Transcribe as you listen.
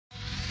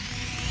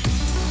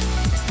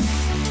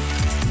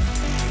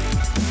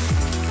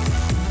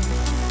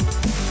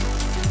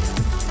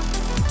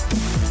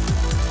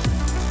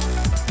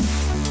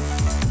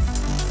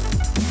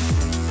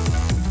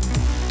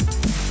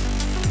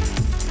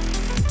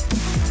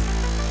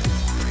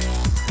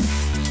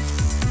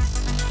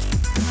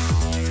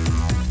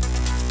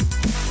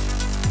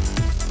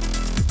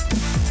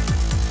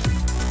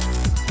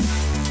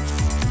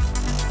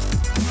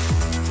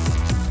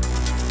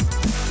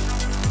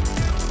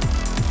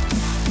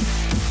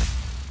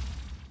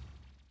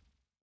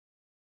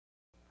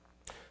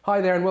Hi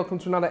there and welcome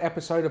to another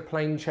episode of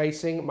Plane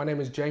Chasing. My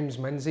name is James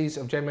Menzies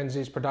of J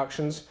Menzies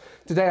Productions.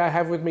 Today I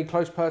have with me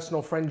close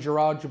personal friend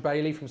Gerard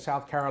Jebaily from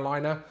South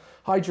Carolina.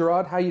 Hi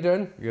Gerard, how you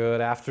doing?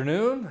 Good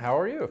afternoon, how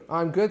are you?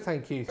 I'm good,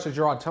 thank you. So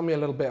Gerard, tell me a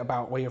little bit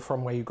about where you're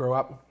from, where you grew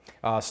up.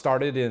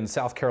 Started in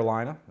South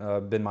Carolina,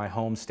 been my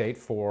home state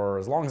for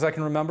as long as I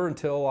can remember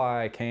until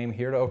I came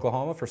here to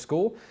Oklahoma for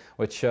school,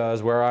 which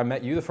is where I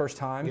met you the first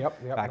time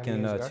back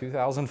in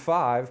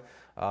 2005.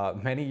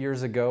 Many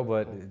years ago,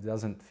 but it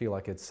doesn't feel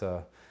like it's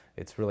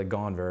really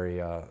gone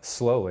very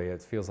slowly.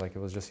 It feels like it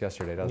was just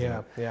yesterday, doesn't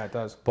it? Yeah, it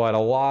does. But a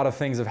lot of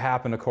things have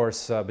happened, of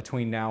course,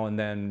 between now and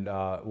then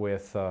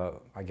with,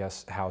 I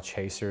guess, how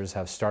chasers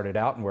have started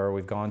out and where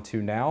we've gone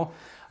to now.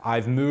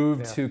 I've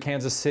moved to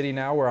Kansas City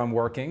now, where I'm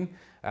working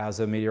as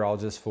a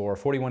meteorologist for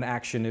 41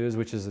 Action News,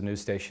 which is a news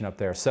station up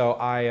there. So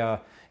I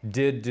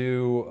did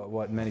do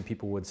what many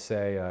people would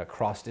say,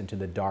 crossed into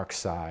the dark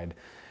side,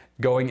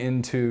 going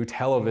into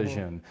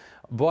television.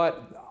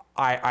 But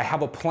I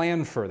have a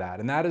plan for that,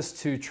 and that is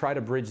to try to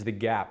bridge the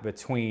gap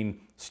between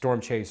storm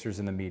chasers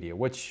and the media,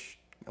 which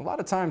a lot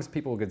of times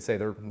people could say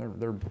they're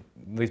at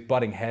least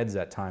butting heads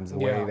at times the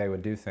way they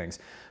would do things.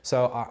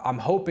 So I'm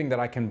hoping that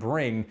I can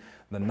bring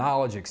the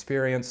knowledge,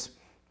 experience,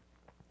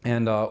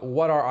 and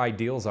what our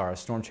ideals are as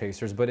storm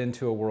chasers, but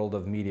into a world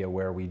of media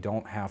where we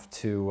don't have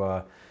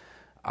to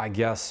I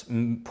guess,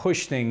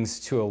 push things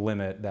to a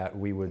limit that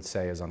we would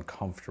say is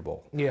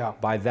uncomfortable. Yeah.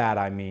 By that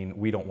I mean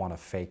we don't want to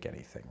fake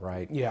anything,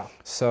 right? Yeah.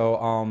 So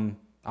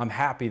I'm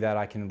happy that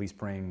I can at least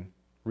bring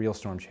real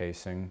storm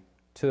chasing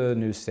to a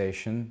news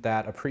station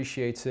that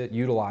appreciates it,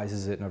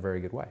 utilizes it in a very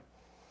good way.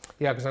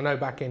 Yeah, because I know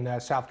back in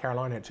South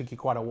Carolina it took you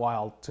quite a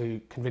while to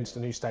convince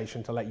the news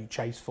station to let you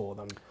chase for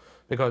them,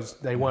 because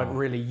they weren't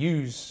really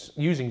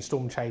using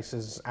storm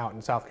chasers out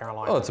in South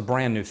Carolina. Oh, it's a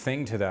brand new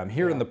thing to them.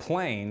 Here in the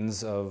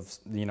plains of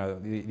the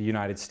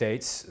United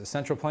States,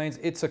 Central Plains,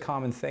 it's a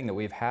common thing that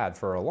we've had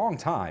for a long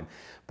time.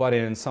 But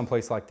in some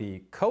place like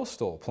the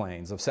coastal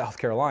plains of South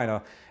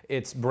Carolina,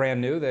 it's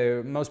brand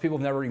new. Most people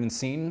have never even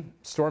seen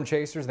storm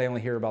chasers. They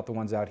only hear about the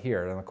ones out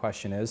here. And the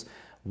question is,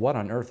 what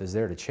on earth is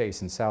there to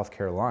chase in South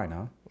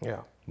Carolina? Yeah.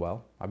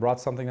 Well, I brought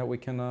something that we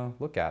can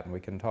look at and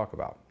we can talk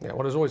about. Yeah,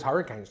 well, there's always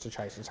hurricanes to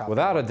chase in South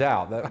Without Carolina.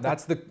 a doubt.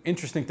 That's the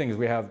interesting thing, is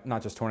we have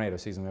not just tornado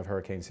season, we have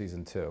hurricane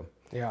season too.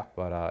 Yeah.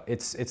 But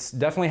it's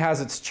definitely has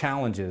its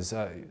challenges.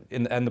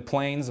 And the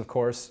plains, of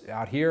course,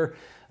 out here,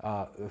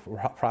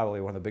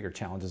 probably one of the bigger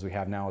challenges we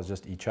have now is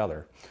just each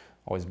other.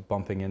 Always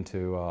bumping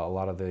into a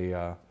lot of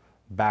the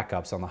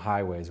backups on the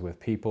highways with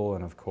people,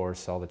 and of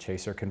course all the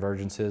chaser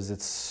convergences.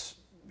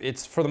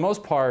 It's for the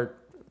most part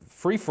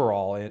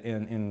free-for-all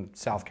in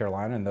South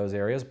Carolina in those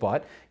areas,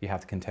 but you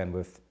have to contend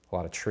with a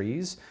lot of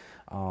trees.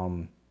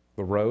 The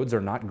roads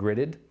are not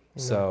gridded,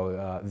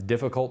 so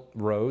difficult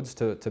roads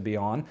to be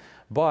on,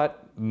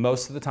 but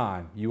most of the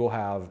time you will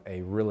have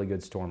a really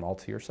good storm all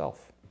to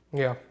yourself.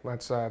 Yeah,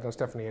 that's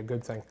definitely a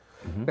good thing.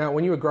 Now,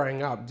 when you were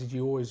growing up, did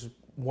you always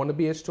want to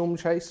be a storm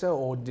chaser,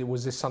 or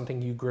was this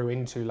something you grew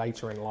into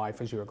later in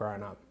life as you were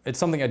growing up? It's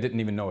something I didn't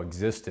even know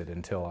existed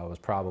until I was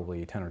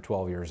probably 10 or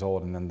 12 years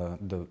old, and then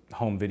the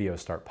home videos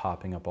start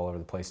popping up all over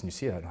the place, and you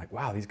see that and like,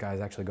 wow, these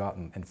guys actually go out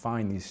and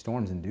find these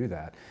storms and do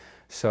that.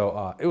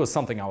 So it was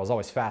something I was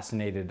always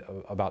fascinated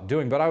about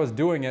doing, but I was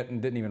doing it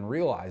and didn't even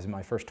realize.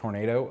 My first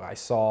tornado I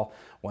saw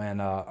when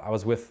I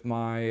was with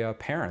my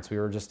parents. We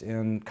were just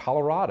in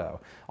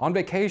Colorado on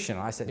vacation.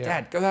 I said,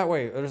 Dad, go that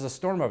way. There's a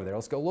storm over there.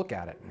 Let's go look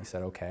at it. And he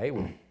said, okay.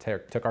 We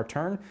took our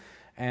turn,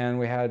 and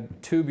we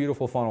had two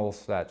beautiful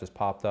funnels that just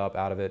popped up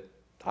out of it.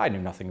 I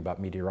knew nothing about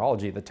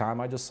meteorology at the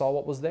time. I just saw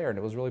what was there, and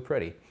it was really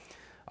pretty.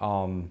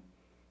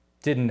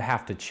 Didn't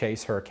have to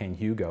chase Hurricane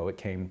Hugo. It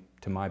came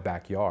to my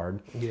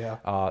backyard.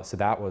 Yeah. So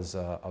that was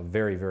a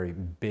very, very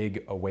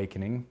big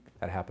awakening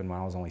that happened when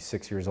I was only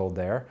 6 years old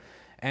there.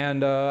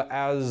 And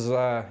as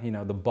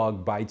the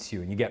bug bites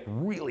you and you get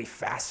really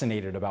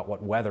fascinated about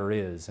what weather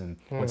is and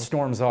what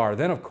storms are,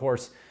 then of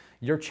course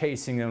you're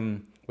chasing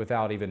them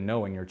without even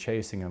knowing you're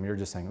chasing them. You're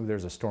just saying, oh,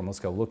 there's a storm, let's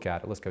go look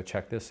at it, let's go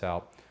check this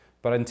out.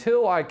 But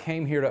until I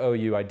came here to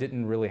OU, I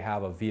didn't really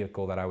have a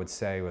vehicle that I would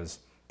say was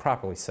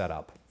properly set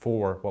up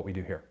for what we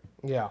do here.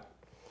 Yeah.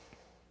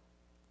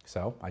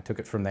 So I took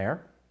it from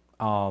there.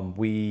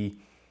 We,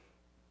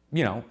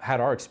 had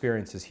our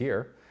experiences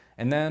here,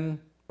 and then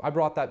I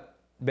brought that,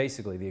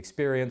 basically the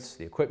experience,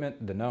 the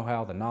equipment, the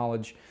know-how, the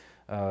knowledge,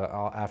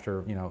 after,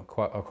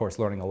 of course,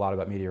 learning a lot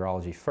about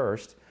meteorology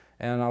first,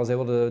 and I was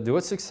able to do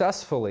it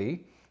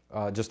successfully,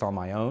 just on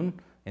my own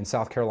in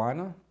South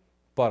Carolina,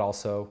 but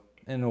also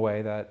in a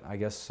way that I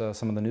guess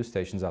some of the news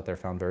stations out there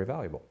found very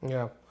valuable.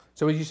 Yeah.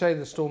 So would you say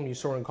the storm you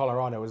saw in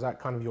Colorado, was that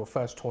kind of your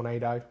first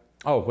tornado?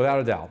 Oh, without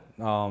a doubt.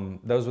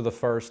 Those were the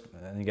first,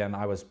 and again,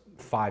 I was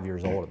 5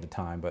 years old at the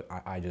time, but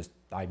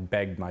I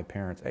begged my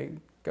parents, hey,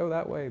 go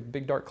that way,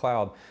 big dark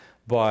cloud.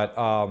 But,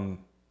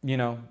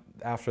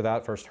 after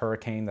that first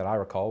hurricane that I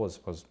recall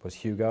was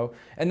Hugo.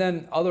 And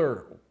then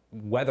other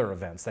weather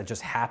events that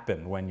just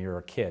happen when you're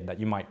a kid that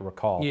you might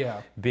recall.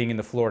 Yeah. Being in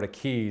the Florida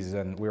Keys,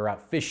 and we were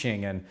out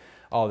fishing, and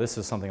oh, this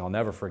is something I'll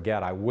never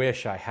forget. I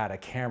wish I had a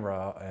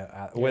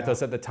camera with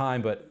us at the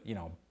time, but you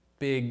know,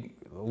 big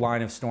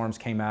line of storms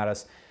came at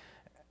us.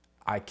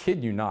 I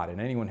kid you not, and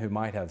anyone who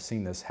might have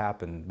seen this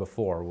happen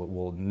before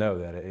will know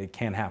that it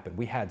can happen.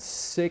 We had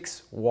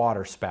 6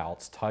 water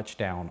spouts touch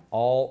down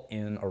all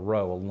in a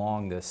row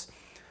along this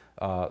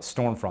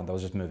storm front that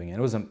was just moving in.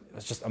 It was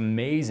just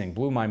amazing,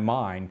 blew my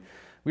mind.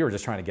 We were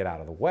just trying to get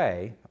out of the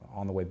way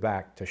on the way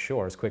back to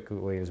shore as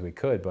quickly as we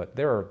could, but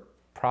there were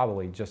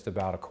probably just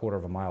about a quarter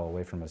of a mile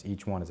away from us,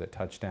 each one as it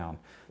touched down.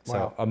 So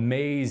wow.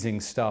 Amazing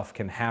stuff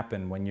can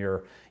happen when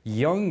you're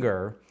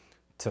younger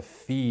to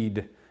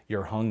feed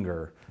your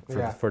hunger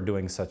for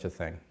doing such a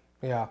thing.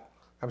 Yeah,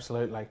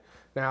 absolutely.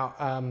 Now,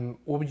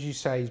 what would you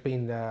say has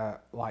been the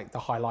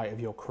highlight of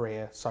your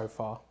career so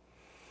far?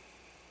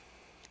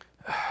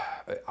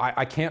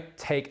 I can't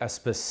take a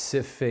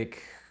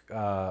specific,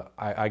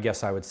 I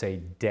guess I would say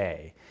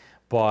day,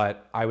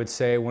 but I would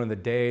say one of the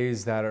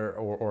days that are,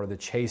 or the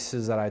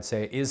chases that I'd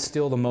say is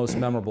still the most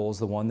memorable is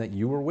the one that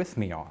you were with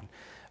me on.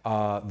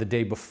 The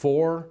day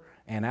before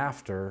and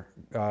after,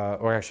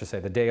 or I should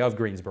say the day of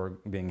Greensburg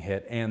being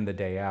hit and the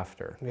day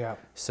after. Yeah.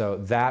 So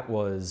that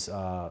was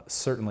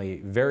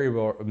certainly very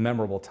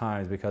memorable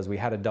times because we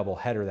had a double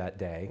header that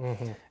day,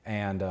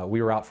 and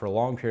we were out for a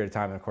long period of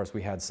time, and of course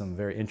we had some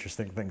very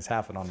interesting things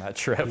happen on that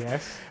trip,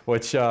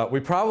 which we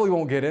probably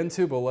won't get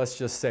into, but let's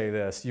just say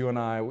this. You and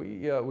I,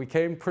 we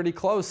came pretty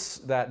close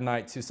that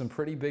night to some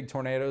pretty big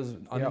tornadoes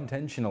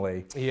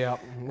unintentionally. Yeah,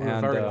 we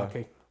were very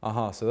lucky.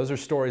 So those are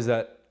stories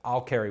that I'll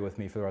carry with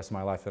me for the rest of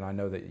my life, and I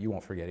know that you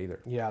won't forget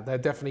either. Yeah, they're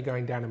definitely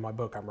going down in my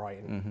book I'm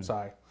writing.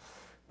 So,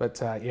 but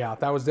yeah,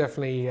 that was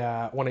definitely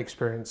one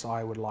experience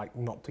I would like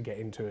not to get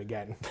into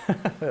again.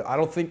 I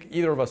don't think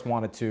either of us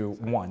wanted to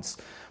once,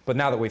 but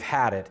now that we've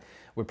had it,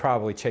 we'd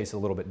probably chase a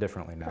little bit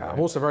differently now.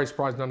 I'm also very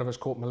surprised none of us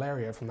caught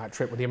malaria from that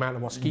trip with the amount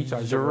of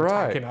mosquitoes that were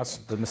attacking us.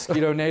 The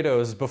mosquito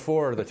nados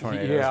before the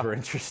tornadoes were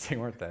interesting,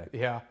 weren't they?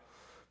 Yeah,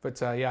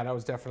 but yeah, that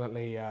was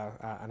definitely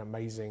an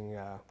amazing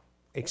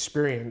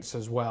experience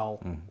as well,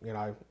 you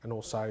know, and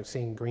also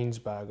seeing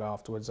Greensburg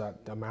afterwards, that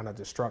amount of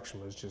destruction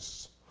was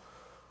just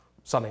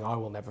something I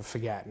will never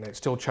forget, and it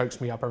still chokes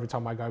me up every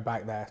time I go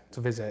back there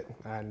to visit.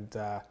 And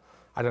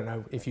I don't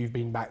know if you've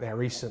been back there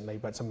recently,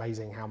 but it's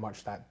amazing how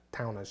much that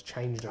town has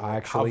changed and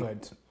recovered. I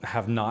actually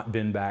have not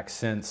been back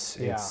since.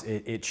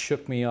 It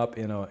shook me up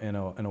in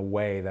a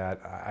way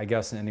that I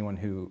guess anyone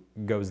who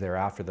goes there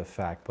after the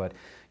fact, but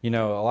you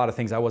know, a lot of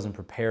things I wasn't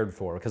prepared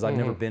for because I've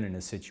never been in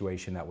a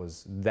situation that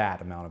was that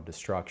amount of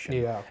destruction.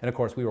 And of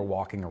course we were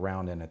walking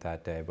around in it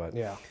that day, but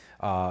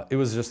it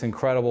was just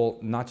incredible,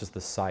 not just the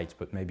sights,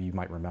 but maybe you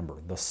might remember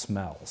the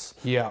smells.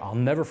 I'll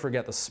never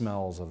forget the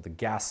smells of the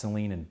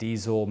gasoline and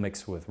diesel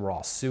mixed with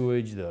raw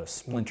sewage, the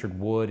splintered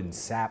wood and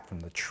sap from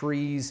the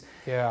trees.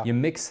 You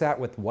mix that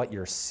with what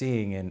you're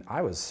seeing, and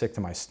I was sick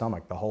to my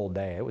stomach the whole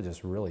day. It was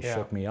just really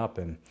shook me up,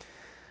 and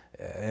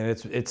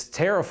it's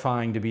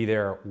terrifying to be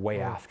there way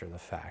after the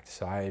fact.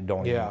 So I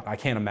don't even, I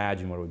can't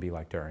imagine what it would be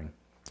like during.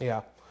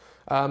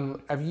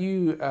 Have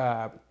you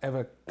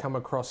ever come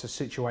across a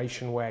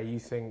situation where you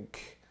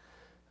think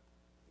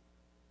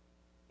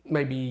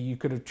maybe you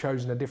could have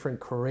chosen a different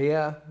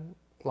career,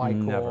 like,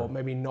 or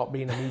maybe not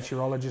being a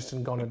meteorologist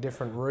and gone a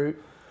different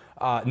route?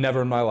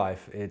 Never in my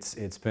life.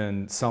 It's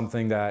been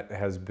something that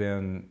has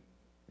been,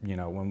 you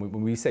know,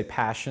 when we say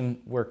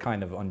passion, we're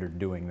kind of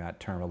underdoing that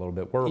term a little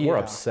bit. We're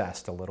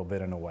obsessed a little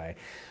bit in a way,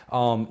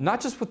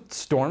 not just with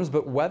storms,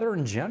 but weather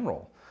in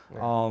general.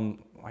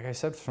 Like I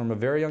said, from a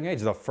very young age,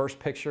 one of the first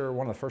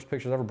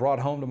pictures I ever brought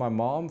home to my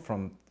mom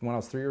from when I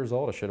was 3 years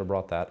old, I should have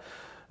brought that.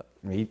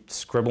 Me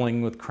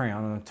scribbling with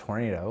crayon on a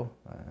tornado.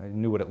 I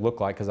knew what it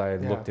looked like because I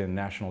had looked in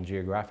National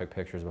Geographic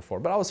pictures before,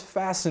 but I was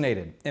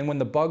fascinated. And when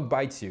the bug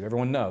bites you,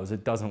 everyone knows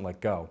it doesn't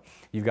let go.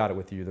 You've got it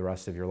with you the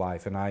rest of your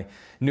life. And I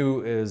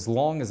knew as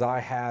long as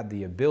I had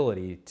the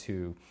ability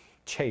to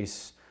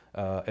chase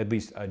at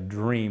least a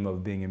dream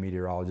of being a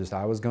meteorologist,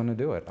 I was going to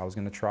do it. I was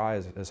going to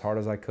try as hard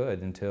as I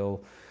could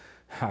until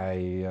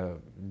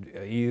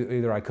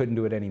either I couldn't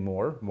do it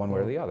anymore, one way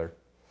or the other.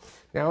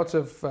 Now, out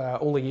of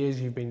all the years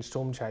you've been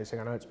storm chasing,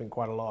 I know it's been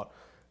quite a lot,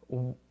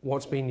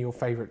 what's been your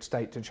favourite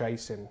state to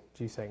chase in,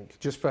 do you think?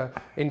 Just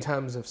in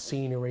terms of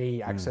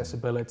scenery,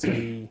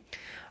 accessibility?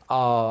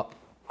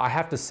 I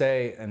have to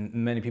say, and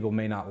many people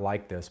may not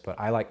like this, but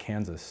I like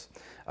Kansas.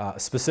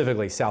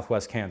 Specifically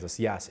Southwest Kansas.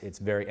 Yes, it's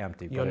very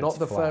empty. You're not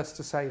the first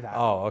to say that.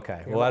 Oh,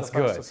 okay. Well, that's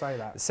good. To say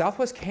that.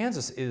 Southwest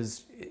Kansas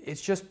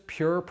it's just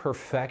pure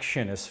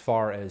perfection as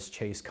far as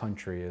chase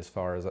country, as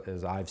far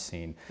as I've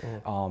seen.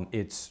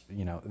 It's,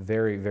 you know,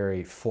 very,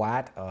 very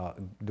flat.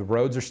 The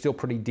roads are still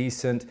pretty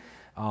decent.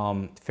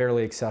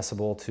 Fairly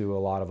accessible to a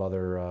lot of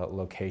other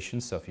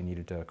locations. So if you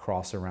needed to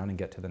cross around and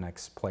get to the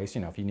next place, you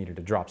know, if you needed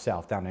to drop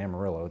south down to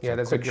Amarillo, it's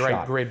there's a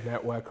great grid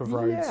network of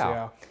roads.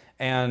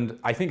 And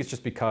I think it's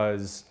just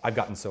because I've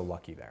gotten so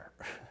lucky there.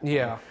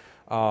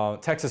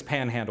 Texas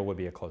Panhandle would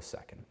be a close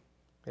second.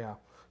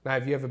 Now,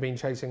 have you ever been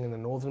chasing in the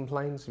northern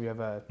plains? Have you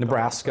ever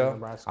Nebraska.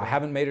 Nebraska? I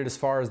haven't made it as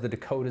far as the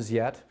Dakotas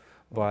yet,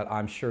 but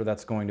I'm sure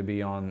that's going to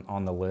be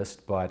on the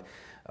list. But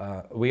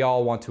we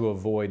all want to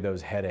avoid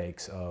those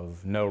headaches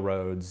of no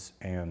roads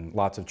and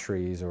lots of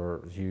trees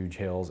or huge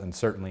hills, and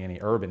certainly any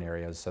urban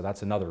areas. So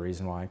that's another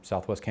reason why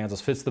Southwest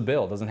Kansas fits the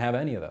bill. It doesn't have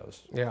any of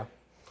those. Yeah.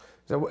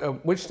 So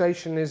which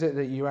station is it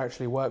that you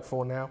actually work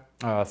for now?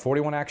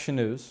 41 Action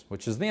News,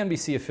 which is the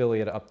NBC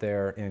affiliate up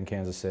there in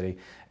Kansas City.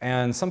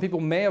 And some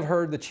people may have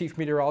heard the chief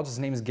meteorologist. His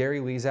name is Gary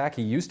Lezak.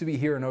 He used to be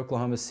here in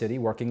Oklahoma City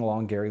working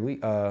along Gary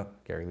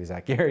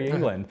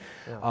England.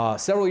 Yeah.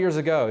 Several years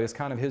ago, he was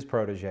kind of his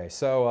protege.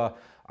 So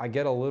I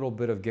get a little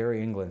bit of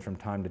Gary England from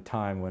time to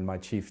time when my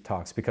chief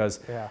talks,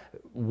 because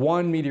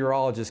one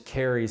meteorologist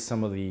carries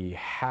some of the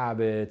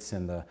habits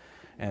and the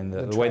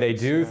way they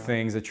do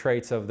things, the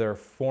traits of their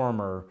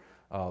former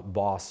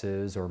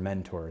bosses or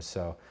mentors.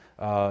 So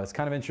it's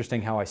kind of interesting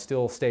how I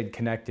still stayed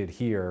connected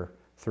here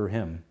through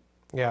him.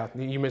 Yeah,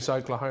 you miss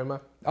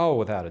Oklahoma? Oh,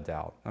 without a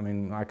doubt. I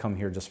mean, I come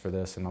here just for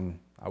this, and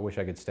I wish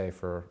I could stay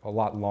for a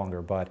lot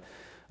longer, but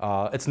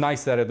it's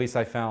nice that at least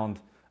I found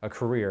a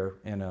career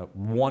in a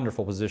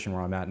wonderful position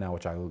where I'm at now,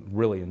 which I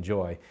really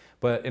enjoy,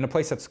 but in a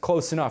place that's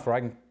close enough where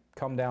I can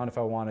come down if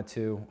I wanted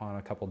to, on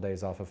a couple of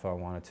days off if I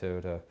wanted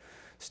to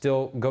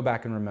still go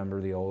back and remember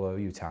the old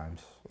OU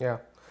times. Yeah.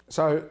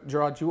 So,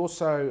 Gerard, you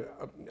also,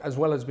 as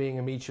well as being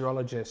a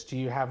meteorologist, do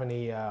you have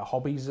any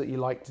hobbies that you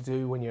like to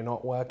do when you're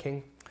not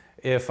working?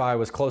 If I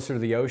was closer to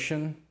the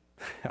ocean,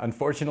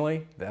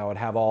 unfortunately, I would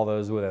have all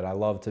those with it. I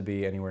love to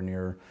be anywhere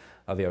near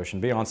the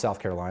ocean. Beyond South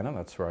Carolina,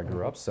 that's where I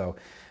grew up. So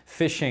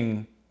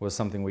fishing was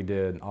something we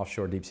did,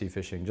 offshore deep sea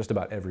fishing, just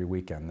about every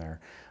weekend there.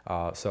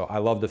 So I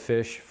love to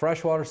fish.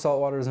 Freshwater,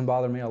 saltwater doesn't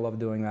bother me. I love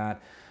doing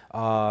that.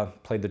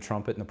 Played the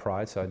trumpet in the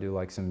Pride, so I do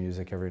like some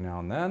music every now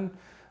and then.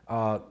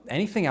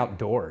 Anything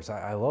outdoors.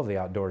 I love the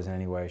outdoors in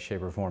any way,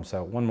 shape, or form.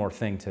 So one more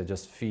thing to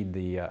just feed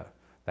the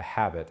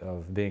habit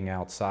of being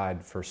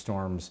outside for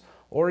storms,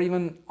 or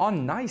even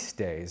on nice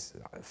days.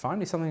 Find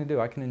me something to do.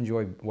 I can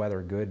enjoy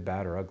weather, good,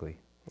 bad, or ugly.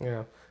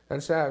 Yeah,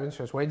 that's out of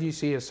interest. Where do you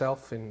see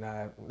yourself in,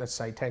 let's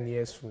say, 10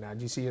 years from now?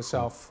 Do you see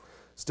yourself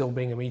still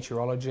being a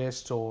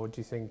meteorologist, or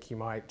do you think you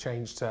might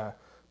change to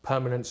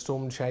permanent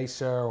storm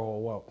chaser,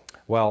 or what?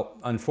 Well,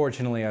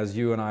 unfortunately, as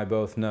you and I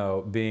both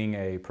know, being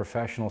a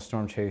professional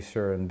storm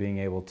chaser and being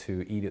able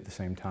to eat at the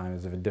same time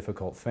is a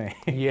difficult thing.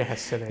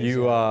 Yes, it is.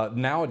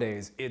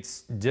 Nowadays,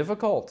 it's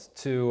difficult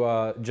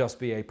to just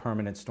be a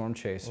permanent storm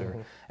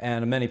chaser.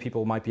 And many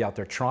people might be out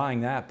there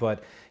trying that,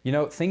 but you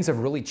know, things have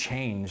really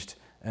changed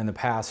in the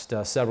past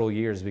several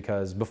years,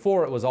 because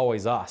before it was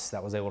always us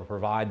that was able to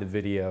provide the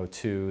video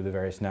to the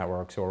various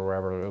networks or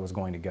wherever it was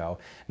going to go.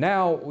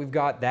 Now we've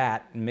got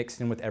that mixed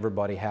in with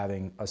everybody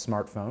having a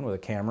smartphone with a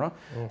camera.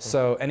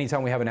 So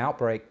anytime we have an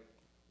outbreak,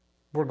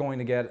 we're going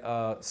to get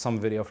some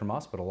video from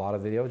us, but a lot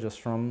of video just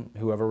from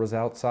whoever was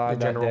outside that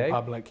day. The general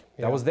public.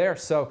 Yeah. That was there.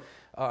 So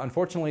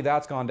unfortunately,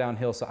 that's gone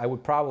downhill. So I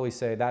would probably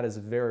say that is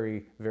a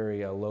very,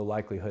 very low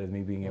likelihood of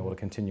me being able to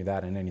continue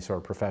that in any sort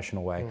of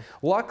professional way.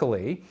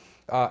 Luckily,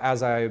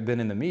 as I've been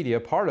in the media,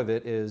 part of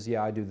it is,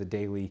 I do the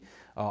daily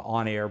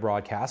on-air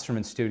broadcast from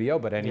in studio,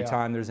 but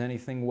anytime there's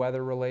anything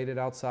weather-related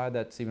outside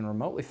that's even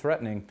remotely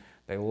threatening,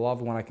 they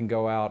love when I can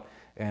go out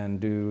and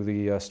do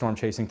the storm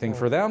chasing thing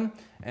for them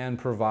and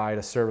provide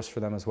a service for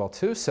them as well,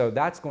 too. So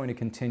that's going to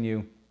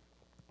continue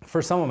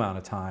for some amount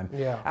of time.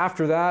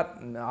 After that,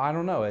 I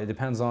don't know. It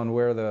depends on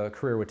where the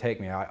career would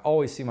take me. I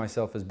always see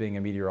myself as being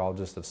a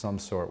meteorologist of some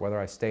sort, whether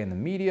I stay in the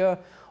media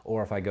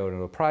or if I go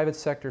to a private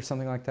sector,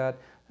 something like that.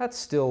 That's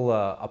still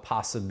a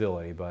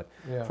possibility, but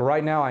for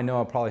right now, I know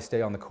I'll probably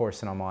stay on the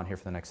course and I'm on here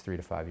for the next 3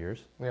 to 5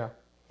 years. Yeah.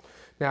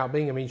 Now,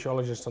 being a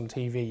meteorologist on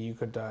TV, you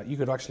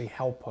could actually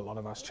help a lot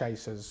of us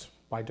chasers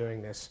by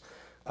doing this.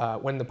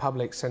 When the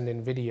public send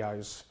in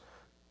videos,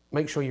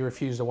 make sure you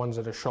refuse the ones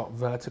that are shot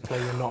vertically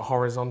and not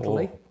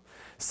horizontally.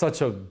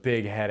 Such a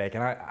big headache,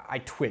 and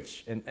I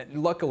twitch. And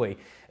luckily,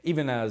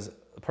 even as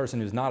a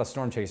person who's not a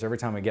storm chaser, every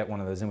time we get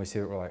one of those and we see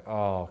it, we're like,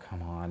 oh,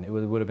 come on, it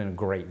would have been a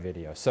great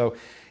video. So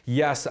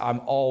yes, I'm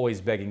always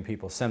begging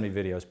people, send me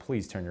videos,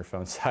 please turn your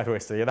phone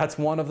sideways. So that's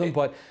one of them.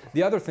 But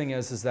the other thing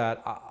is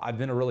that I've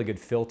been a really good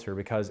filter,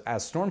 because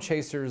as storm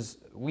chasers,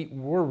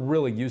 we're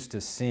really used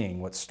to seeing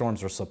what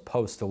storms are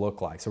supposed to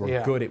look like. So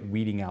we're good at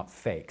weeding out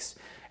fakes.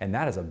 And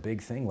that is a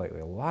big thing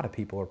lately. A lot of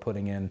people are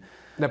putting in...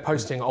 They're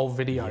posting old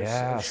videos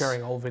and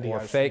sharing old videos. Or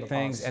fake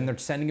things, and they're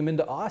sending them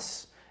into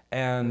us.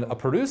 And a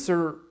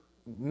producer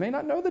may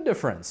not know the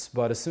difference,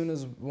 but as soon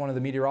as one of the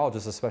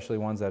meteorologists, especially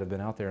ones that have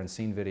been out there and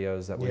seen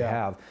videos that we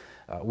have,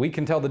 we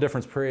can tell the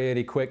difference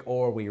pretty quick,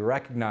 or we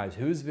recognize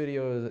whose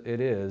video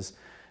it is,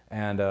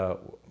 and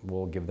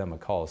we'll give them a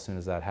call as soon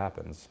as that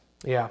happens.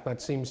 Yeah,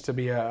 that seems to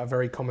be a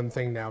very common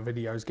thing now,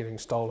 videos getting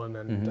stolen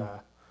and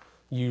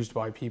used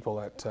by people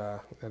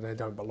that they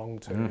don't belong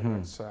to.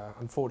 It's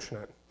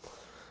unfortunate.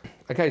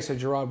 Okay, so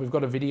Gerard, we've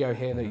got a video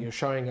here that you're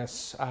showing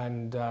us,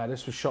 and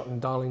this was shot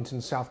in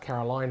Darlington, South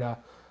Carolina.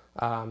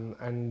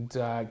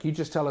 Can you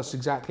just tell us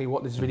exactly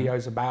what this video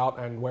is about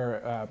and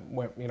where,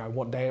 you know,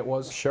 what day it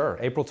was? Sure.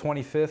 April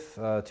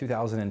 25th,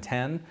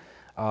 2010,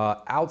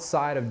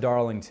 outside of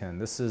Darlington.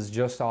 This is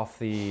just off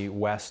the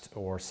west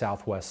or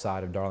southwest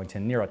side of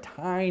Darlington, near a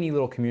tiny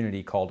little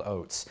community called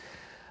Oates.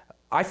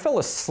 I fell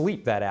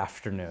asleep that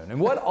afternoon, and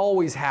what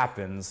always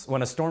happens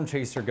when a storm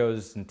chaser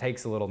goes and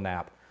takes a little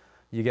nap,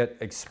 you get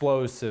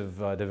explosive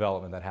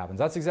development that happens.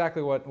 That's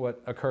exactly what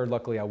occurred.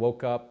 Luckily, I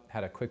woke up,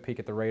 had a quick peek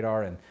at the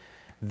radar, and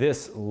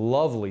this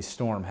lovely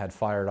storm had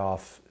fired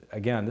off.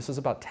 Again, this is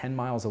about 10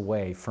 miles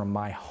away from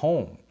my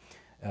home,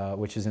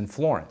 which is in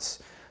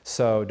Florence.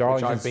 So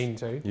Darlington, which I've been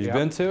to. You've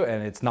been to,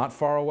 and it's not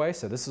far away.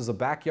 So this is a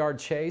backyard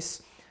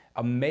chase.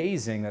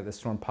 Amazing that this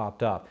storm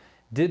popped up.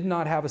 Did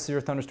not have a severe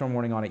thunderstorm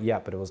warning on it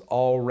yet, but it was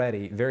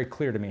already very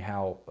clear to me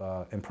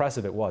how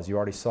impressive it was. You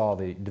already saw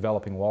the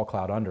developing wall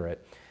cloud under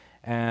it.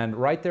 And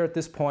right there at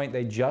this point,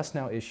 they just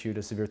now issued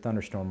a severe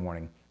thunderstorm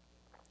warning,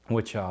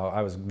 which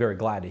I was very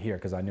glad to hear,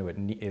 because I knew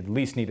it at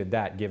least needed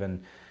that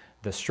given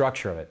the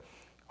structure of it.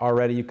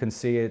 Already you can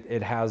see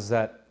it has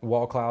that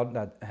wall cloud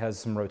that has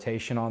some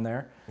rotation on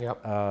there.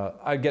 Yep.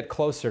 I get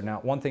closer now.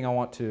 One thing I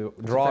want to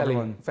draw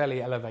everyone...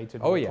 fairly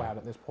elevated wall cloud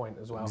at this point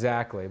as well.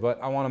 Exactly,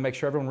 but I want to make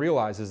sure everyone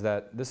realizes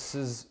that this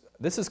is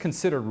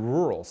considered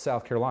rural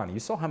South Carolina. You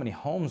saw how many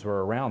homes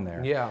were around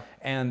there. Yeah.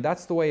 And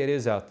that's the way it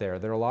is out there.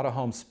 There are a lot of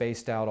homes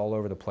spaced out all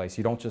over the place.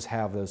 You don't just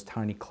have those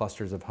tiny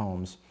clusters of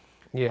homes.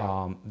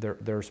 Yeah.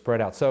 They're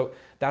spread out. So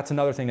that's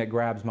another thing that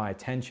grabs my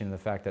attention, the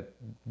fact that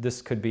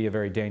this could be a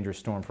very dangerous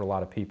storm for a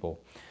lot of people.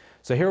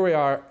 So here we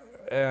are,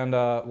 and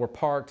we're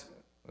parked.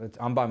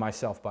 I'm by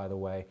myself, by the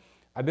way.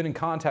 I've been in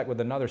contact with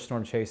another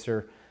storm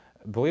chaser.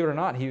 Believe it or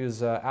not, he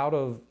was out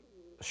of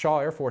Shaw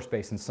Air Force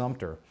Base in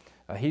Sumter.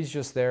 He's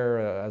just there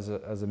as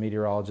a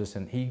meteorologist,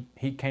 and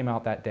he came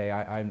out that day.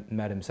 I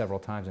met him several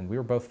times, and we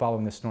were both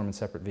following this storm in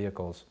separate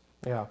vehicles.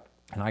 Yeah.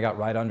 And I got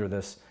right under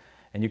this,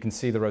 and you can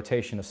see the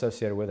rotation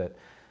associated with it.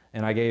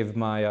 And I gave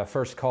my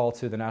first call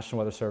to the National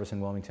Weather Service in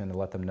Wilmington to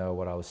let them know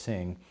what I was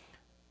seeing.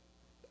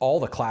 All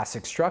the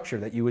classic structure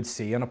that you would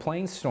see in a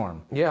plane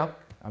storm. Yeah.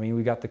 I mean,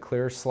 we got the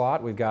clear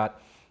slot, we've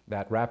got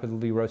that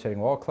rapidly rotating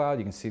wall cloud.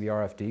 You can see the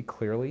RFD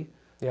clearly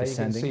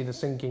descending. You can see the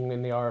sinking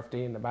in the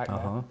RFD in the back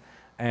there.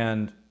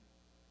 And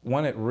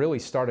when it really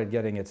started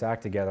getting its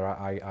act together,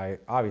 I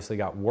obviously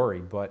got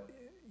worried, but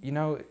you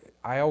know,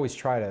 I always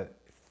try to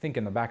think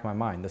in the back of my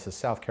mind, this is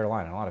South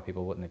Carolina. A lot of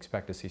people wouldn't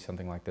expect to see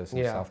something like this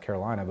in South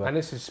Carolina. But and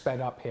this is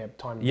sped up here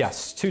times.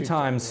 Yes, two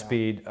times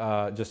speed,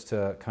 just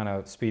to kind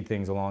of speed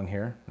things along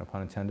here, no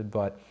pun intended,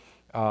 but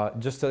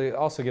just to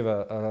also give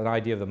an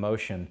idea of the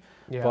motion.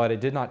 Yeah. But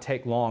it did not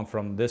take long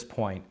from this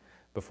point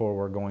before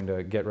we're going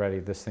to get ready.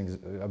 This thing's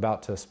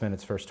about to spin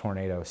its first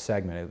tornado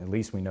segment, at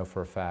least we know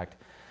for a fact.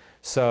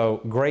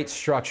 So great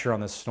structure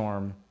on this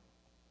storm.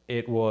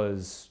 It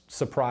was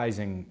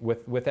surprising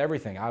with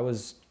everything. I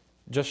was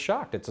just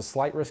shocked. It's a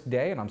slight risk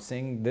day, and I'm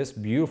seeing this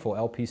beautiful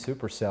LP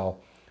supercell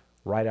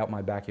right out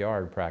my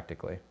backyard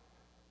practically.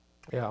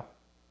 Yeah.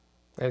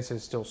 This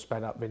is still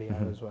sped up video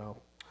as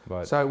well.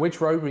 But so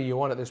which road were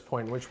you on at this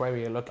point? Which way were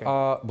you looking?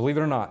 Believe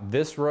it or not,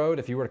 this road,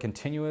 if you were to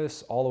continue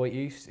this all the way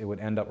east, it would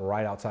end up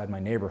right outside my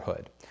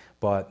neighborhood.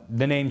 But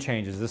the name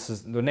changes. This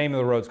is the name of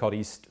the road's called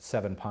East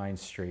 7 Pine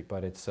Street,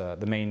 but it's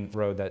the main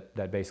road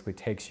that basically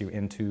takes you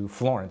into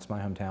Florence,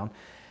 my hometown.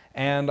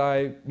 And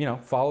I,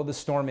 followed the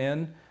storm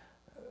in.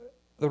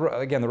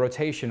 Again, the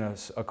rotation,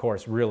 of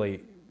course,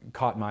 really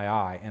caught my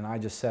eye, and I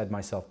just said to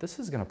myself, this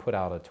is going to put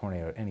out a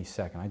tornado any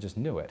second. I just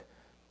knew it.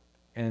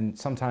 And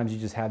sometimes you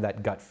just have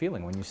that gut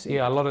feeling when you see it.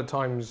 Yeah, a lot of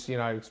times,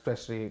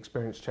 especially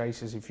experienced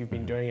chasers, if you've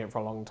been doing it for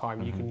a long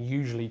time, you can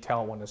usually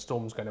tell when a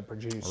storm's going to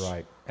produce.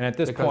 Right. And at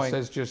this because point,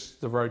 there's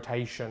just the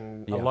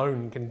rotation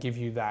alone can give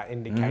you that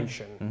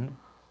indication.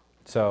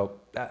 So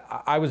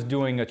I was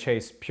doing a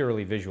chase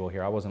purely visual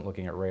here. I wasn't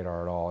looking at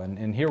radar at all.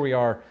 And here we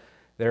are.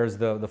 There's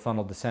the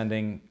funnel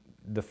descending.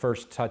 The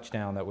first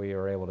touchdown that we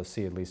were able to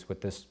see, at least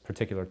with this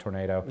particular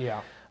tornado.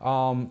 Yeah.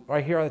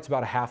 Right here, it's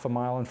about a half a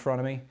mile in front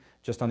of me,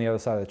 just on the other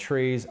side of the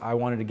trees. I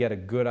wanted to get a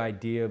good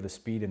idea of the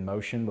speed and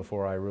motion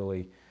before I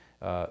really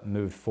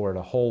moved forward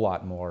a whole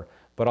lot more.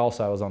 But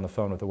also I was on the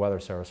phone with the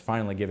Weather Service,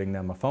 finally giving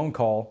them a phone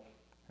call.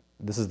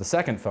 This is the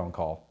second phone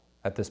call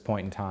at this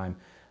point in time.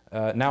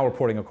 Now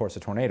reporting, of course, a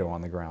tornado on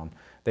the ground.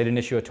 They didn't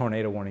issue a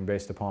tornado warning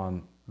based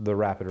upon the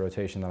rapid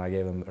rotation that I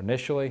gave them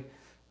initially.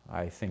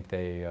 I think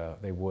they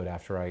would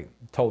after I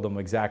told them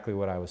exactly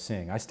what I was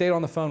seeing. I stayed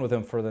on the phone with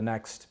them for the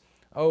next,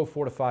 4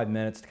 to 5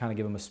 minutes to kind of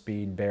give them a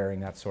speed, bearing,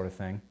 that sort of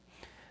thing.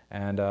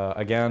 And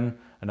again,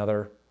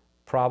 another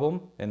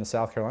problem in the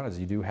South Carolina is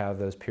you do have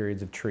those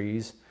periods of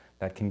trees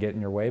that can get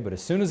in your way, but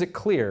as soon as it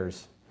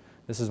clears,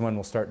 this is when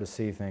we'll start to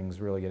see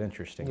things really get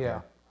interesting. Yeah.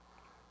 Here.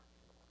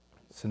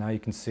 So now you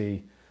can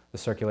see the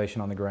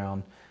circulation on the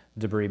ground,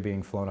 debris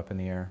being flown up in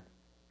the air.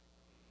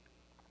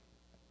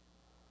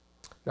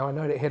 Now I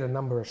know it hit a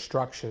number of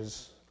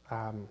structures,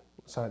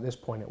 so at this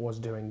point it was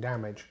doing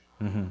damage.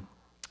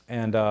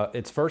 And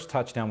its first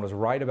touchdown was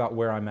right about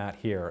where I'm at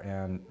here.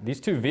 And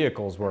these two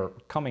vehicles were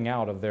coming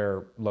out of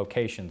their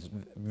locations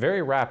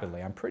very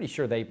rapidly. I'm pretty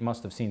sure they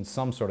must have seen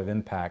some sort of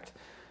impact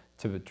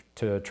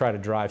to try to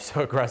drive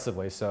so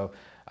aggressively. So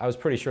I was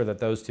pretty sure that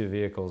those two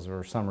vehicles,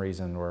 for some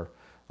reason, were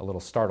a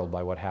little startled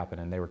by what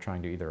happened, and they were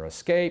trying to either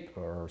escape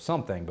or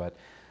something. But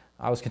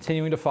I was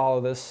continuing to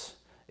follow this.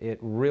 It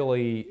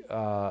really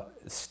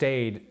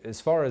stayed,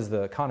 as far as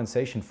the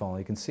condensation funnel,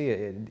 you can see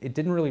it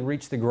didn't really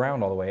reach the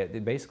ground all the way.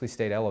 It basically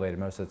stayed elevated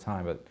most of the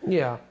time, but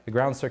yeah, the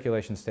ground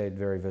circulation stayed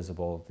very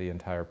visible the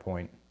entire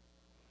point.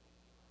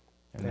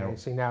 And yeah, you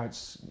see now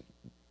it's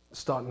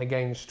starting to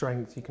gain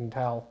strength, you can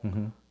tell.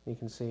 Mm-hmm. You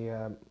can see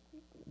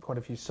quite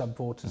a few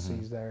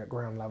sub-vortices there at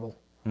ground level.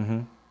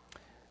 Mm-hmm.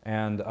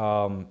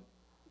 And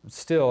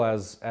still,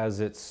 as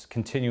it's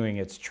continuing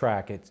its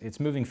track, it's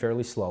moving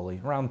fairly slowly,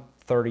 around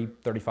 30,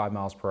 35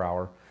 miles per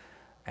hour.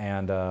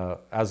 And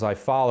as I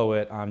follow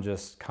it, I'm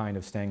just kind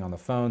of staying on the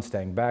phone,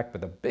 staying back.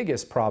 But the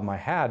biggest problem I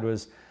had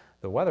was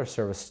the Weather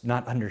Service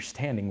not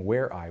understanding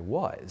where I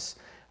was.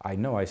 I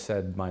know I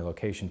said my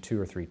location 2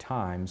 or 3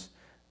 times.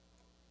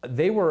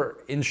 They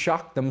were in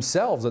shock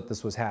themselves that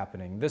this was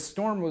happening. This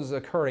storm was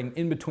occurring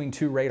in between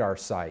 2 radar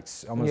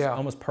sites,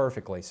 almost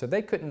perfectly. So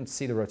they couldn't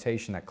see the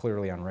rotation that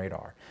clearly on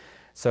radar.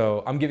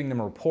 So I'm giving them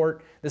a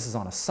report. This is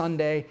on a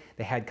Sunday.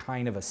 They had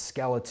kind of a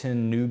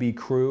skeleton newbie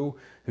crew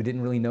who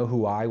didn't really know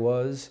who I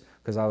was,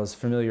 because I was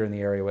familiar in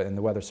the area, and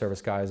the Weather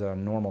Service guys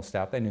on normal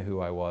staff, they knew who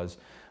I was.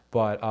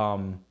 But,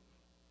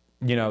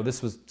 you know,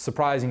 this was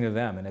surprising to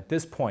them. And at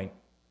this point,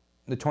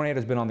 the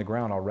tornado's been on the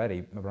ground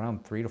already,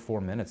 around 3 to 4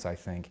 minutes, I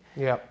think.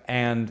 Yeah.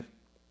 And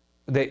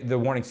the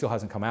warning still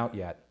hasn't come out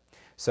yet.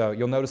 So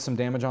you'll notice some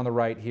damage on the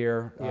right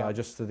here,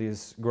 just to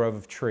these grove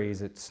of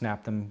trees. It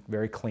snapped them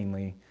very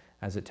cleanly,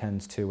 as it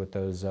tends to with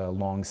those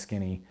long,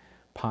 skinny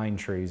pine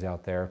trees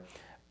out there.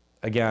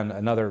 Again,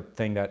 another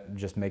thing that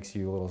just makes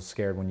you a little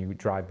scared when you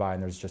drive by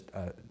and there's just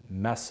a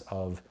mess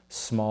of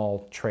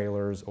small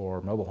trailers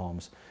or mobile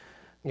homes.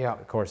 Yeah.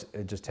 Of course,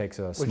 it just takes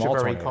a small tornado. Which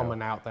are very tornado.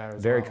 common out there as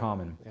well. Very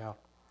common. Yeah.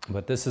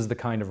 But this is the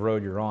kind of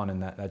road you're on,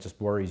 and that just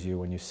worries you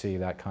when you see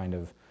those kind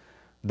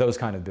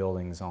of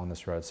buildings on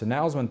this road. So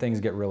now's when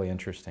things get really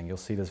interesting. You'll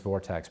see this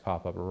vortex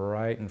pop up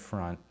right in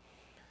front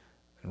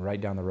and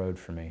right down the road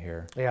for me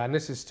here. Yeah, and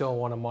this is still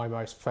one of my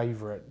most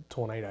favorite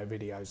tornado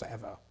videos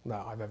ever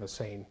that I've ever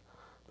seen,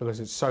 because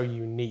it's so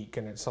unique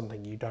and it's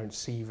something you don't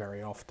see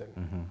very often.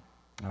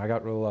 Mm-hmm. And I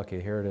got real lucky.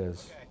 Here it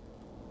is. Okay.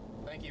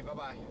 Thank you.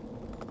 Bye-bye.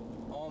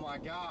 Oh my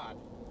God.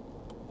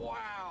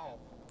 Wow.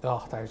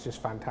 Oh, that is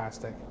just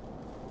fantastic.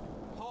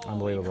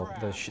 Unbelievable.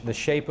 The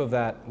shape of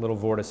that little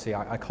vortice,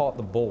 I call it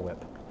the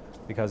bullwhip,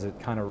 because it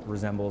kind of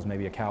resembles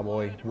maybe a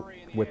cowboy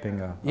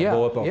whipping a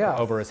bullwhip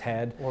over his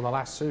head. Well, the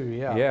lasso,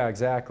 yeah. Yeah,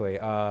 exactly.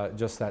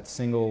 Just that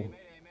single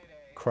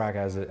crack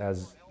as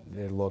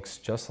it looks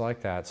just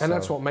like that. And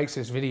that's what makes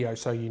this video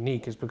so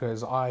unique, is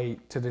because I,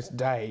 to this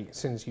day,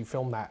 since you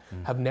filmed that,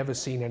 have never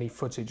seen any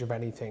footage of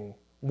anything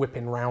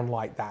whipping round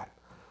like that.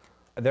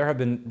 There have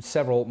been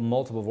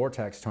multiple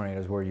vortex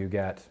tornadoes where you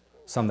get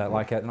some that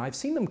like it, and I've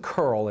seen them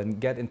curl and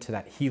get into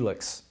that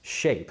helix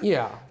shape.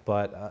 Yeah.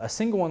 But a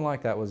single one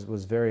like that was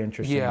very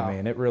interesting to me,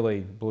 and it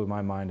really blew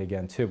my mind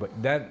again too. But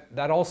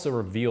that also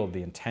revealed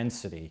the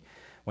intensity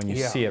when you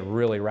see it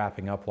really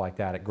wrapping up like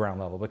that at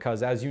ground level,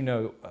 because as you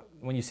know,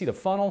 when you see the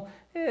funnel,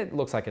 it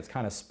looks like it's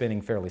kind of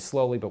spinning fairly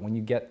slowly, but when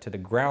you get to the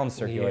ground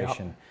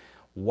circulation,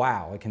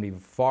 wow, it can be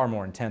far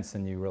more intense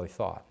than you really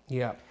thought.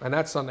 Yeah, and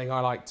that's something I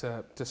like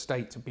to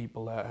state to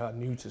people that are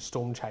new to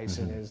storm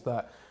chasing, is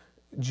that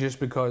just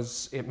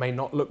because it may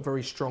not look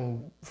very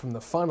strong from the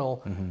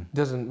funnel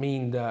doesn't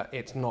mean that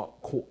it's not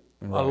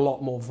a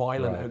lot more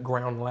violent at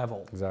ground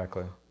level.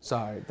 Exactly.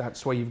 So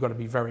that's where you've got to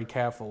be very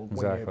careful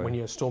when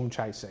you're storm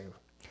chasing.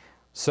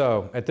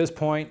 So at this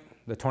point,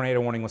 the tornado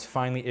warning was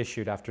finally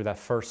issued after that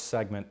first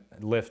segment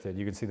lifted.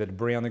 You can see the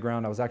debris on the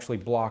ground. I was actually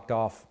blocked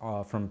off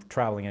from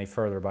traveling any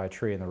further by a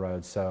tree in the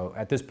road. So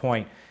at this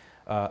point,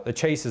 the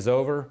chase is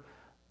over.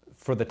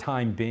 For the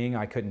time being,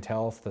 I couldn't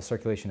tell if the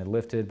circulation had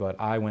lifted, but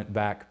I went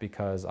back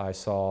because I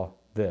saw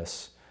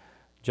this.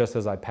 Just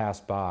as I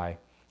passed by,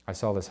 I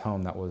saw this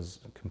home that was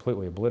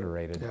completely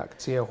obliterated. Yeah, I could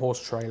see a horse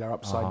trailer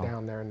upside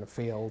down there in the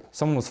field.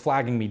 Someone was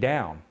flagging me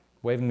down,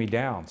 waving me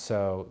down.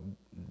 So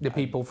the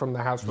people from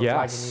the house were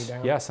flagging you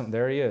down? Yes,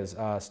 there he is,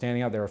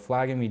 standing out there,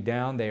 flagging me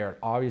down. They are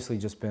obviously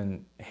just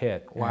been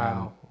hit.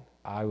 Wow. And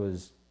I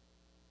was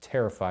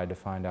terrified to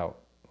find out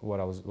what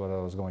I was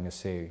going to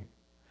see.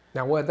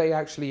 Now, were they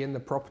actually in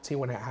the property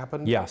when it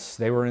happened? Yes,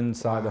 they were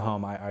inside the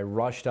home. I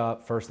rushed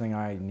up. First thing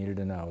I needed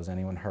to know, was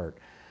anyone hurt?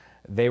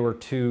 They were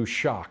too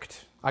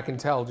shocked. I can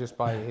tell just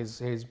by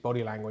his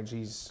body language.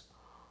 He's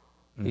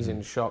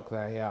in shock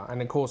there, yeah.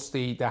 And of course,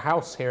 the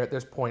house here at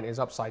this point is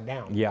upside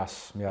down.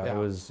 Yes, yeah. It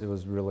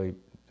was really.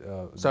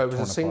 So it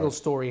was a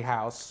single-story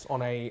house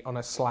on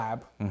a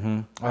slab.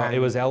 It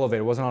was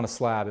elevated. It wasn't on a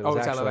slab. It was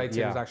it's actually, elevated.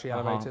 Yeah. It was actually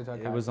elevated.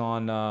 Okay. It was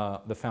on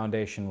the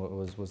foundation.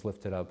 Was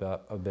lifted up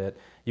a bit.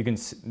 You can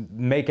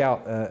make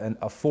out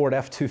a Ford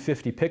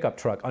F-250 pickup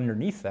truck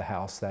underneath the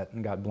house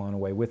that got blown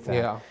away with that.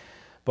 Yeah.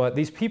 But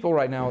these people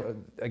right now,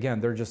 again,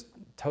 they're just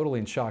totally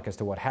in shock as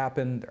to what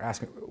happened. They're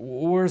asking,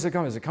 where's it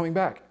coming? Is it coming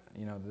back?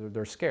 You know,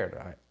 they're scared.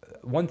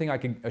 One thing I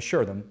can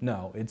assure them,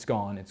 no, it's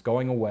gone. It's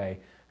going away.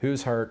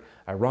 Who's hurt?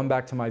 I run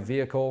back to my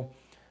vehicle.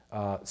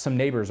 Some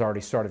neighbors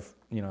already started,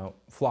 you know,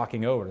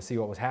 flocking over to see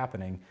what was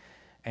happening.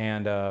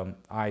 And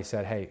I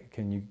said, hey,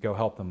 can you go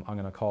help them? I'm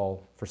going to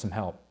call for some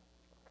help.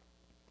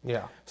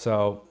 Yeah.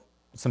 So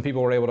some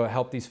people were able to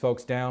help these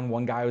folks down.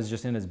 One guy was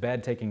just in his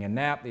bed taking a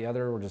nap. The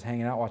other were just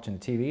hanging out watching the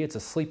TV. It's a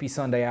sleepy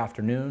Sunday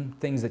afternoon,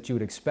 things that you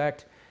would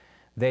expect.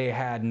 They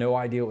had no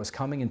idea it was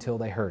coming until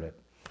they heard it.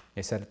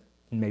 They said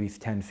maybe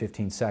 10,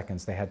 15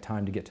 seconds, they had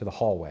time to get to the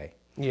hallway.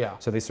 Yeah.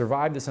 So they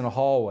survived this in a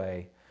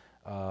hallway,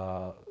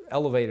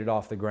 elevated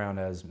off the ground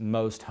as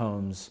most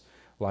homes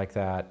like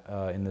that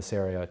in this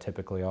area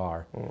typically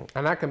are.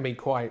 And that can be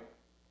quite,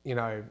 you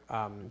know,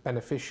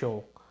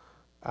 beneficial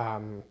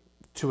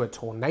to a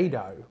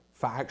tornado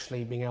for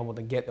actually being able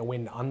to get the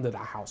wind under the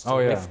house to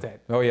lift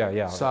it. Oh yeah,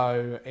 yeah.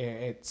 So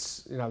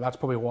it's, you know, that's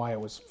probably why it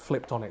was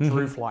flipped on its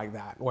roof like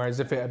that. Whereas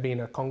if it had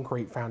been a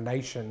concrete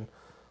foundation,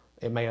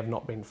 it may have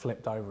not been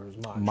flipped over as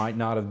much. Might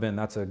not have been.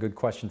 That's a good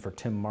question for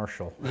Tim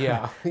Marshall.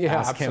 Yeah, yeah,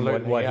 Ask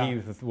absolutely. him what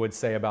he would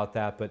say about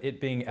that. But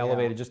it being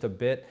elevated just a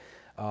bit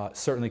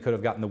certainly could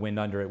have gotten the wind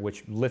under it,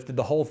 which lifted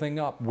the whole thing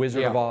up,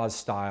 Wizard of Oz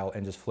style,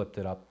 and just flipped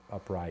it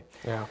upright.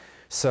 Yeah.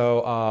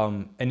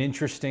 So an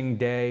interesting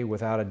day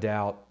without a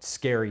doubt,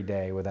 scary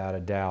day without a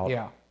doubt.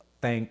 Yeah.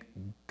 Thank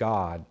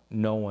God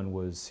no one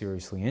was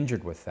seriously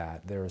injured with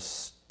that.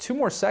 There's 2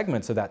 more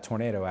segments of that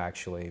tornado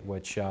actually,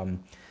 which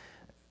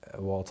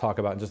we'll talk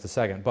about in just a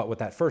second. But with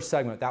that first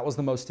segment, that was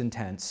the most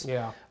intense.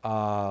 Yeah.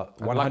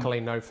 Luckily,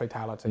 no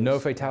fatalities. No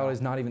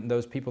fatalities, not even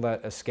those people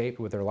that escaped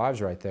with their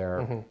lives right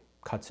there.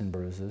 Cuts and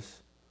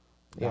bruises.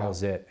 That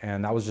was it.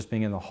 And that was just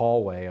being in the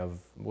hallway of,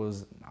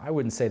 I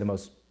wouldn't say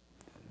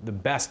the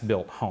best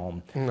built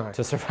home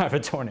to survive a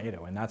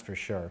tornado, and that's for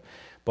sure.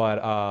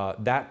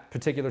 But that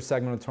particular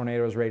segment of the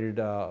tornado is rated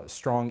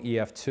strong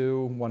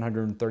EF2,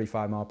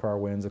 135 mile per hour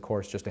winds, of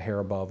course, just a hair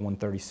above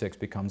 136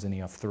 becomes an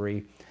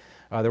EF3.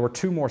 There were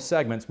 2 more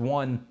segments.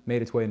 One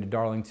made its way into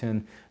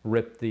Darlington,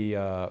 ripped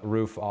the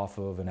roof off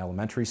of an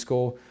elementary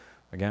school.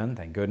 Again,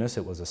 thank goodness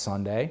it was a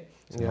Sunday,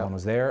 so no one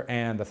was there.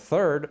 And the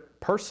third,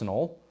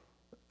 personal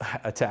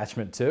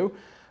attachment to,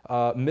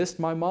 missed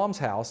my mom's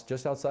house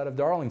just outside of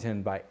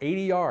Darlington by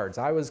 80 yards.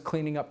 I was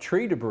cleaning up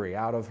tree debris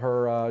out of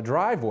her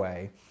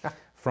driveway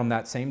from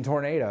that same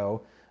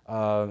tornado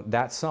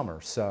that summer.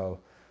 So,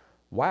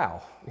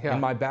 wow, in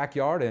my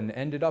backyard and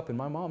ended up in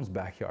my mom's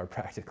backyard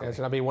practically. Yeah,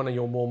 so that'll be one of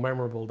your more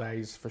memorable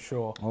days for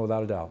sure. Oh,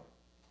 without a doubt.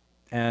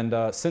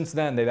 And since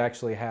then, they've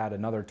actually had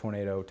another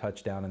tornado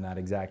touchdown in that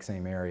exact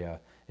same area.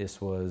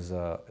 This was,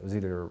 it was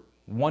either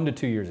 1 to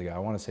 2 years ago. I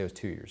want to say it was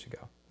 2 years ago.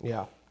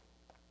 Yeah.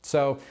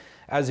 So,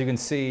 as you can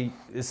see,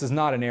 this is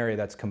not an area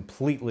that's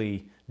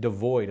completely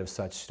devoid of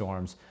such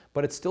storms,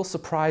 but it still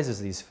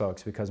surprises these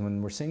folks because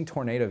when we're seeing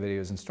tornado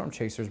videos and storm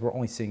chasers, we're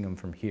only seeing them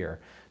from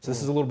here. So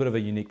this is a little bit of a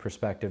unique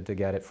perspective to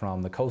get it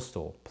from the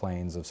coastal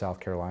plains of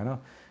South Carolina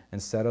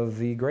instead of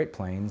the Great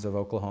Plains of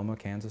Oklahoma,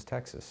 Kansas,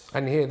 Texas.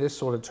 And here, this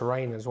sort of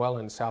terrain as well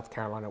in South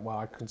Carolina, well,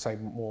 I could say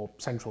more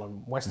central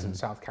and western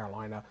South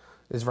Carolina,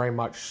 is very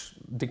much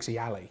Dixie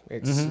Alley.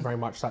 It's very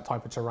much that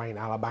type of terrain,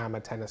 Alabama,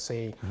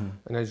 Tennessee.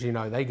 And as you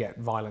know, they get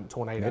violent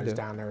tornadoes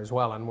down there as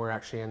well. And we're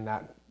actually in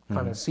that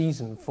kind of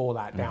season for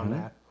that down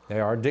there. They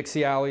are.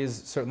 Dixie Alley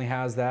certainly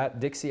has that.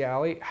 Dixie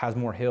Alley has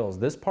more hills.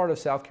 This part of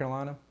South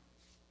Carolina,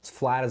 it's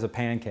flat as a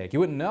pancake. You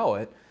wouldn't know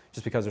it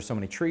just because there's so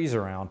many trees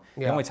around.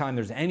 The only time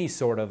there's any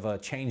sort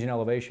of change in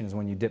elevation is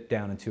when you dip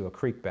down into a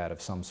creek bed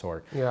of some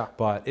sort.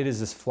 But it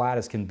is as flat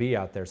as can be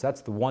out there. So that's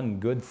the one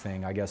good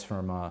thing, I guess,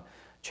 from a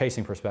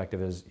chasing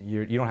perspective is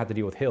you don't have to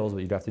deal with hills, but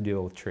you have to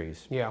deal with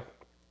trees. Yeah.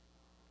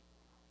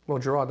 Well,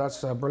 Gerard,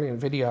 that's a brilliant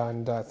video,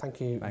 and thank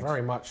you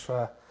very much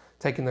for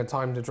taking the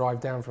time to drive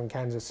down from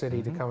Kansas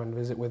City to come and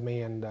visit with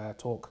me and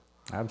talk.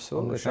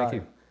 Absolutely, on the show. thank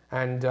you.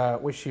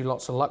 And wish you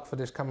lots of luck for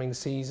this coming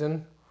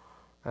season,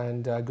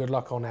 and good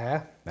luck on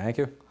air. Thank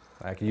you.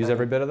 I could use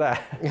every bit of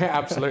that. Yeah,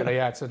 absolutely.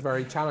 Yeah, it's a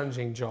very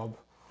challenging job.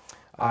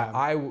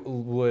 I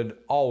would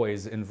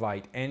always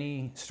invite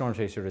any storm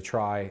chaser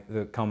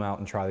to come out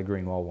and try the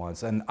green wall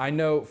once. And I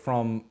know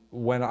from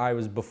when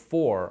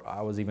before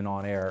I was even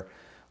on air,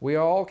 we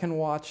all can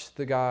watch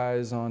the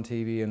guys on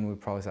TV and we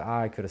probably say,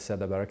 I could have said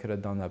that better, I could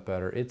have done that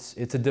better. It's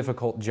a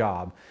difficult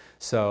job.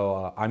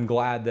 So I'm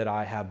glad that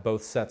I have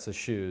both sets of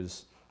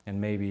shoes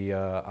and maybe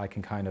I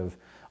can kind of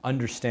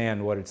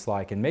understand what it's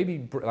like and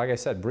maybe, like I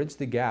said, bridge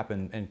the gap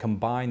and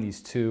combine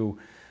these two.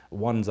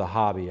 One's a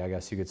hobby, I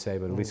guess you could say,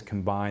 but at least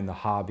combine the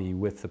hobby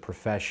with the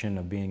profession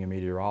of being a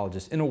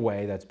meteorologist in a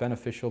way that's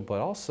beneficial, but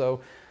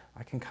also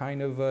I can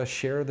kind of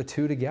share the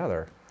two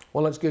together.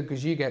 Well, that's good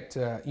because you get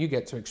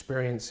to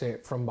experience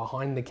it from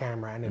behind the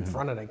camera and in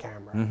front of the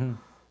camera.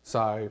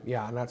 So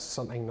yeah, and that's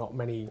something not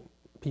many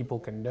people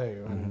can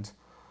do. And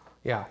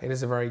yeah, it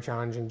is a very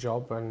challenging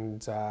job,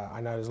 and I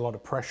know there's a lot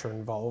of pressure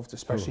involved,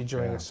 especially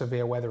during a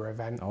severe weather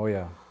event. Oh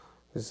yeah,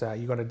 because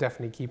you've got to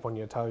definitely keep on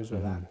your toes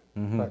with that.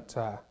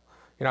 But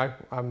you know,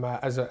 I'm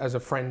as a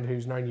friend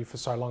who's known you for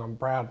so long, I'm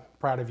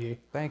proud of you.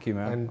 Thank you,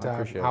 man. And I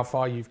appreciate how it.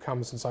 far you've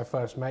come since I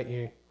first met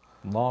you.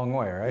 Long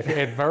way, right?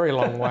 Yeah, very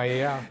long way,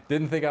 yeah.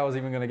 Didn't think I was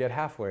even going to get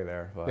halfway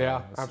there. But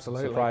Yeah, it's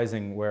absolutely.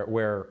 surprising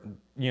where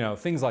you know,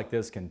 things like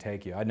this can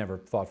take you. I never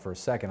thought for a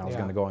second I was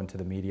going to go into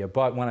the media,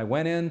 but when I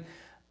went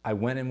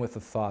in with the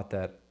thought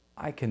that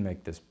I can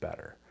make this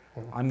better.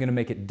 I'm going to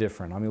make it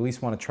different. I at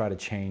least want to try to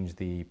change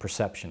the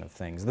perception of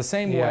things. The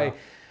same way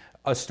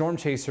a storm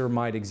chaser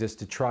might exist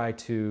to try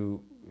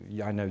to,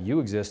 I know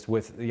you exist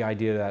with the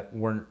idea that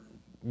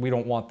we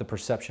don't want the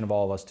perception of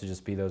all of us to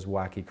just be those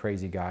wacky,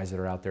 crazy guys that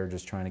are out there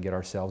just trying to get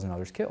ourselves and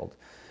others killed.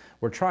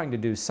 We're trying to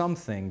do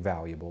something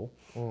valuable,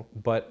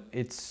 but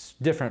it's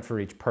different for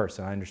each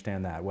person. I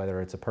understand that, whether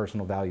it's a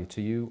personal value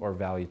to you or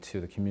value to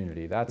the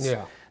community.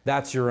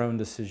 That's your own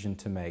decision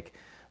to make.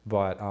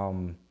 But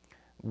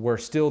we're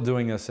still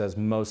doing this as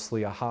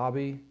mostly a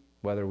hobby,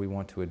 whether we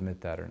want to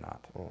admit that or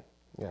not.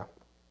 Yeah.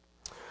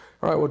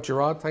 All right, well,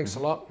 Gerard, thanks a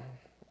lot.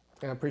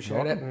 I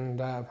appreciate it, and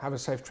have a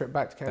safe trip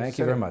back to Kansas City. Thank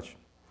you very much.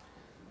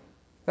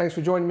 Thanks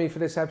for joining me for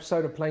this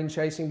episode of Plane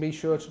Chasing. Be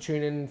sure to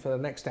tune in for the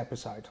next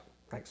episode.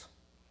 Thanks.